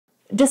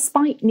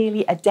Despite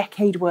nearly a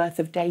decade worth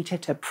of data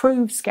to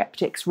prove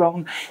skeptics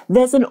wrong,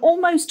 there's an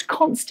almost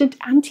constant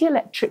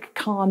anti-electric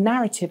car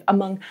narrative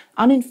among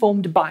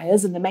uninformed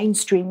buyers and the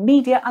mainstream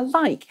media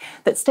alike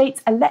that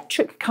states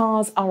electric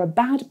cars are a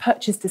bad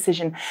purchase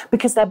decision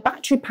because their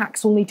battery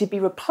packs will need to be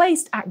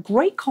replaced at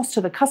great cost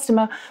to the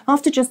customer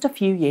after just a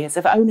few years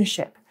of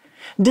ownership.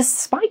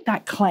 Despite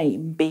that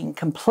claim being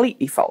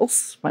completely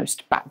false,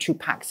 most battery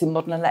packs in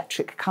modern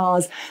electric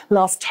cars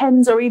last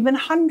tens or even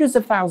hundreds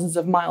of thousands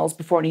of miles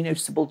before any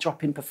noticeable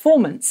drop in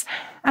performance,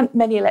 and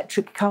many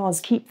electric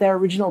cars keep their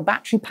original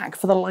battery pack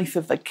for the life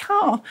of the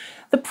car.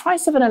 The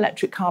price of an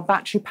electric car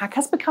battery pack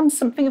has become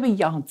something of a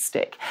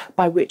yardstick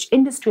by which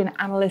industry and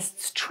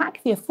analysts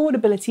track the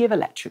affordability of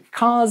electric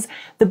cars,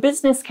 the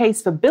business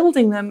case for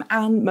building them,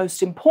 and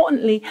most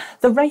importantly,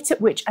 the rate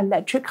at which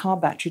electric car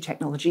battery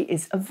technology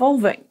is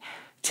evolving.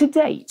 To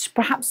date,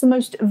 perhaps the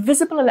most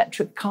visible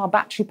electric car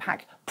battery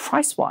pack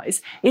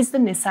price-wise is the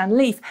Nissan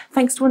Leaf,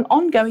 thanks to an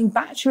ongoing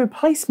battery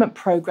replacement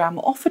program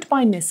offered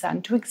by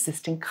Nissan to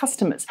existing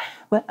customers,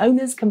 where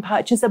owners can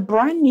purchase a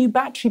brand new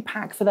battery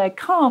pack for their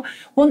car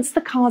once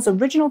the car's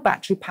original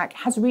battery pack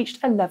has reached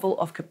a level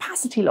of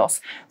capacity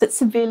loss that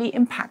severely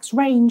impacts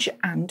range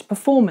and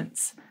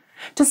performance.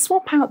 To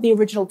swap out the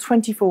original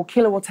 24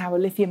 kilowatt-hour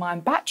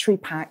lithium-ion battery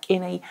pack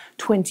in a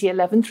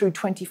 2011 through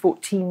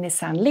 2014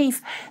 Nissan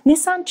Leaf,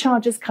 Nissan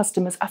charges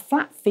customers a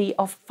flat fee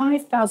of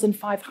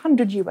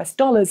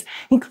 $5,500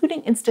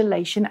 including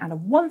installation and a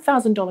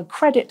 $1,000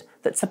 credit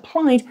that's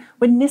applied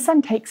when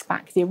Nissan takes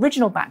back the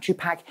original battery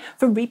pack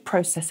for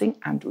reprocessing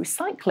and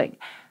recycling.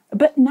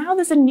 But now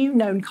there's a new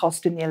known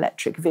cost in the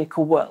electric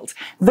vehicle world,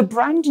 the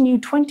brand new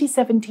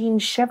 2017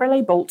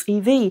 Chevrolet Bolt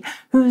EV,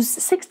 whose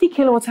 60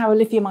 kilowatt-hour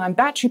lithium-ion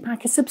battery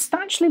pack is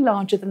substantially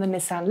larger than the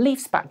Nissan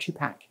Leaf's battery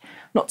pack,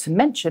 not to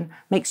mention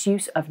makes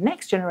use of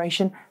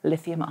next-generation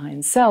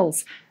lithium-ion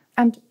cells.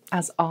 And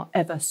as our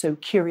ever so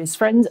curious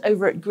friends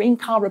over at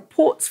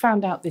GreenCarReports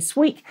found out this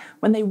week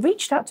when they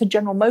reached out to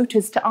General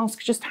Motors to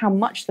ask just how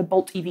much the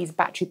Bolt EV's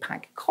battery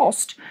pack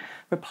cost,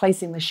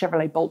 replacing the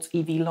Chevrolet Bolt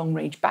EV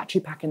long-range battery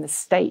pack in the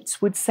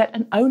States would set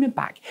an owner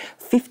back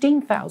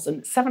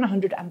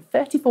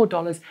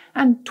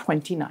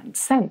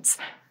 $15,734.29.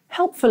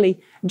 Helpfully,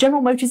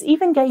 General Motors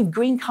even gave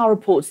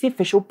GreenCarReports the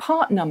official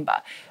part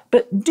number.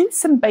 But do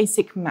some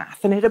basic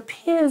math and it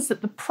appears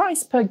that the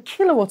price per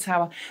kilowatt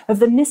hour of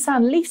the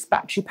Nissan Leaf's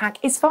battery pack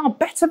is far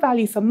better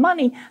value for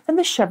money than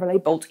the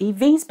Chevrolet Bolt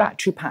EV's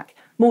battery pack,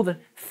 more than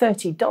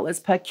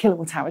 $30 per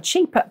kilowatt hour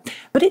cheaper.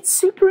 But it's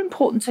super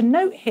important to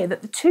note here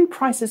that the two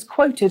prices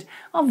quoted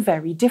are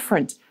very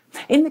different.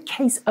 In the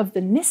case of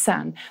the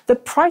Nissan, the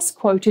price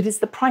quoted is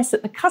the price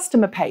that the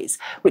customer pays,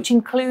 which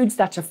includes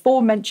that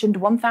aforementioned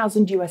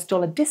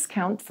 $1,000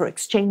 discount for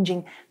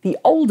exchanging the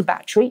old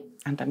battery,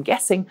 and I'm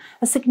guessing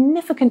a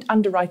significant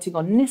underwriting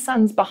on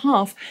Nissan's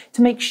behalf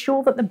to make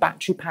sure that the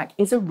battery pack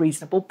is a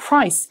reasonable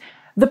price.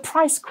 The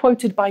price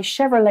quoted by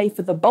Chevrolet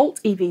for the Bolt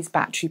EV's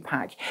battery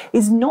pack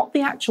is not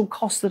the actual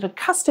cost that a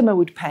customer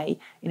would pay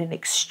in an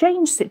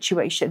exchange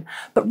situation,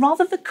 but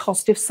rather the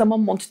cost if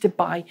someone wanted to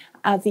buy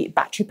the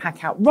battery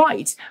pack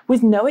outright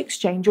with no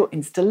exchange or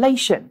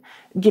installation.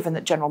 Given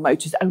that General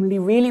Motors only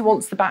really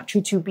wants the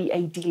battery to be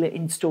a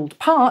dealer-installed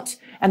part,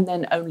 and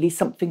then only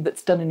something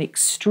that's done in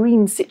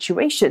extreme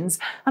situations,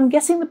 I'm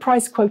guessing the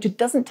price quoted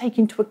doesn't take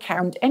into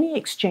account any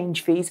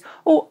exchange fees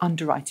or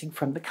underwriting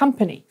from the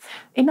company.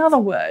 In other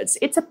words,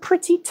 it's a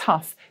pretty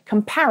tough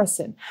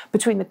comparison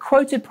between the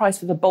quoted price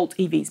for the Bolt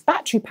EV's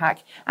battery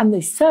pack and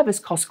the service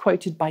cost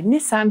quoted by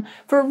Nissan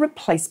for a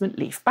replacement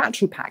Leaf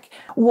battery pack.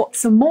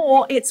 What's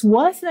more, it's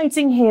worth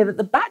noting here that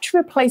the battery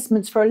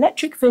replacements for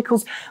electric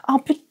vehicles are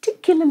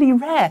particularly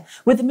rare,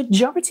 with the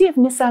majority of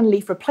Nissan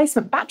Leaf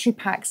replacement battery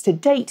packs to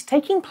date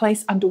taking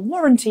place under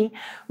warranty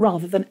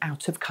rather than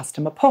out of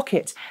customer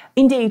pocket.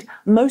 Indeed,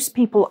 most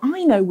people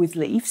I know with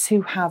Leafs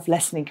who have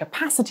lessening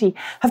capacity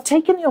have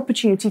taken the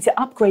opportunity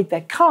to upgrade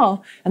their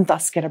car and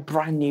thus get a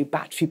brand new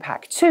battery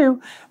pack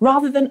too,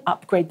 rather than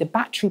upgrade the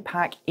battery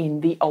pack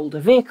in the older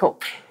vehicle.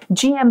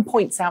 GM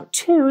points out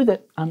too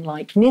that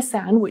unlike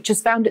Nissan, which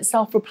has found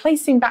itself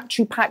replacing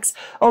battery packs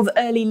of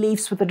early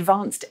Leafs with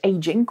advanced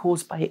aging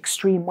caused by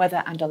extreme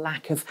weather and a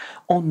lack of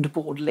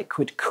onboard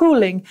liquid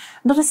cooling,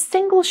 not a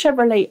single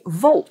Chevrolet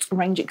Volt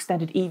range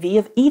extended EV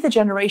of either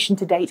generation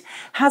to date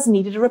has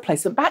needed a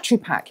replacement battery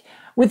pack.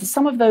 With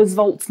some of those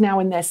Volts now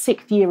in their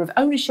 6th year of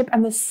ownership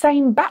and the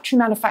same battery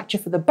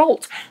manufacturer for the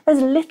Bolt,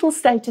 there's little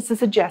data to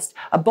suggest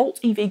a Bolt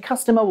EV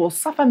customer will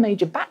suffer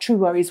major battery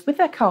worries with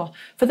their car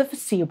for the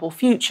foreseeable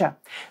future.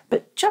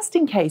 But just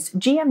in case,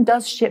 GM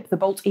does ship the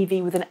Bolt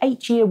EV with an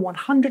 8-year,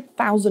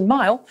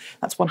 100,000-mile,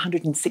 that's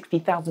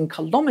 160,000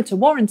 kilometre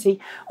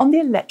warranty on the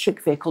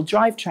electric vehicle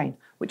drivetrain,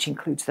 which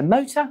includes the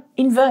motor,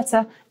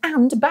 inverter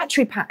and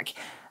battery pack.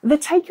 The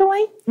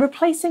takeaway?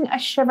 Replacing a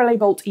Chevrolet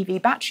Bolt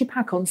EV battery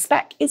pack on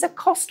spec is a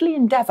costly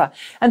endeavour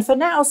and for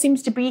now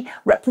seems to be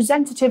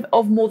representative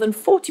of more than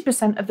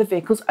 40% of the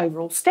vehicle's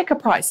overall sticker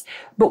price.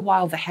 But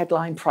while the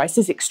headline price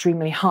is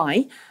extremely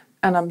high,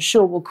 and I'm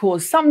sure will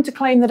cause some to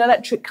claim that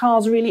electric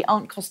cars really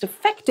aren't cost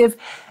effective,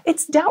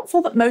 it's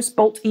doubtful that most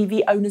Bolt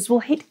EV owners will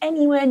hit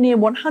anywhere near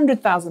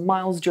 100,000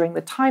 miles during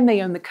the time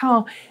they own the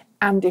car,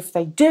 and if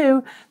they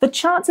do, the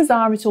chances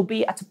are it'll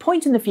be at a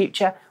point in the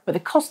future where the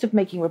cost of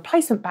making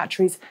replacement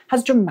batteries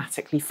has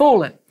dramatically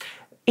fallen.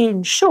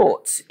 In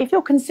short, if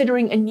you're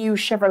considering a new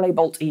Chevrolet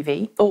Bolt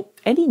EV, or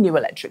any new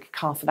electric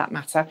car for that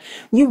matter,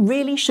 you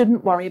really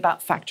shouldn't worry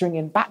about factoring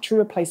in battery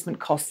replacement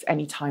costs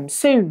anytime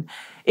soon.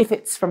 If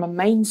it's from a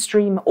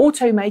mainstream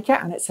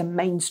automaker and it's a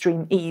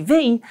mainstream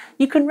EV,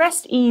 you can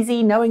rest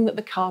easy knowing that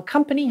the car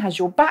company has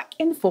your back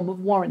in the form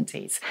of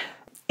warranties.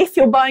 If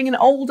you're buying an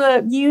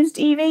older, used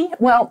EV,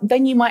 well,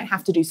 then you might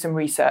have to do some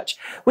research.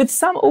 With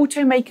some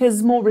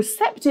automakers more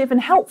receptive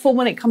and helpful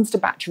when it comes to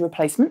battery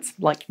replacements,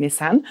 like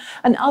Nissan,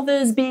 and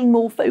others being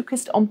more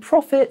focused on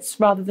profits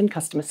rather than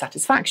customer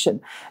satisfaction,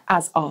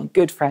 as our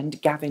good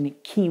friend Gavin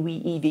Kiwi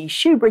EV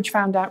Shoebridge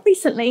found out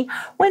recently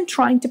when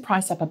trying to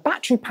price up a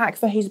battery pack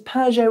for his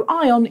Peugeot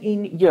Ion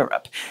in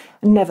Europe.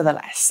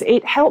 Nevertheless,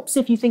 it helps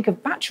if you think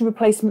of battery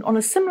replacement on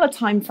a similar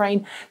time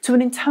frame to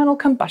an internal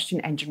combustion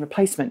engine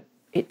replacement.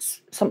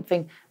 It's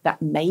something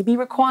that may be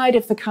required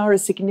if the car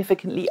is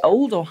significantly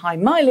old or high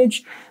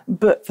mileage,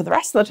 but for the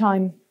rest of the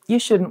time, you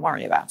shouldn't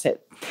worry about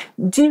it.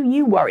 Do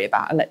you worry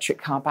about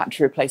electric car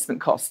battery replacement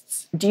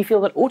costs? Do you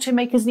feel that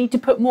automakers need to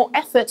put more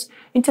effort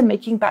into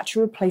making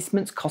battery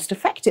replacements cost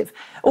effective?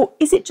 Or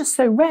is it just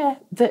so rare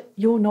that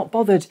you're not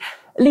bothered?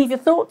 Leave your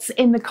thoughts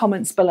in the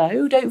comments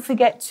below. Don't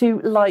forget to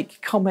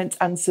like, comment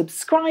and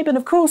subscribe. And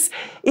of course,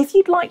 if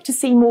you'd like to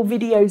see more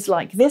videos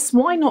like this,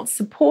 why not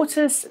support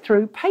us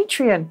through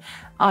Patreon?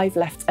 I've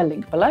left a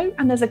link below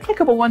and there's a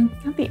clickable one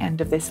at the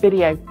end of this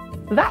video.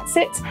 That's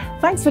it.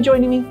 Thanks for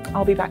joining me.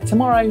 I'll be back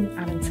tomorrow.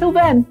 And until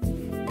then,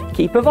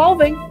 keep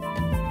evolving.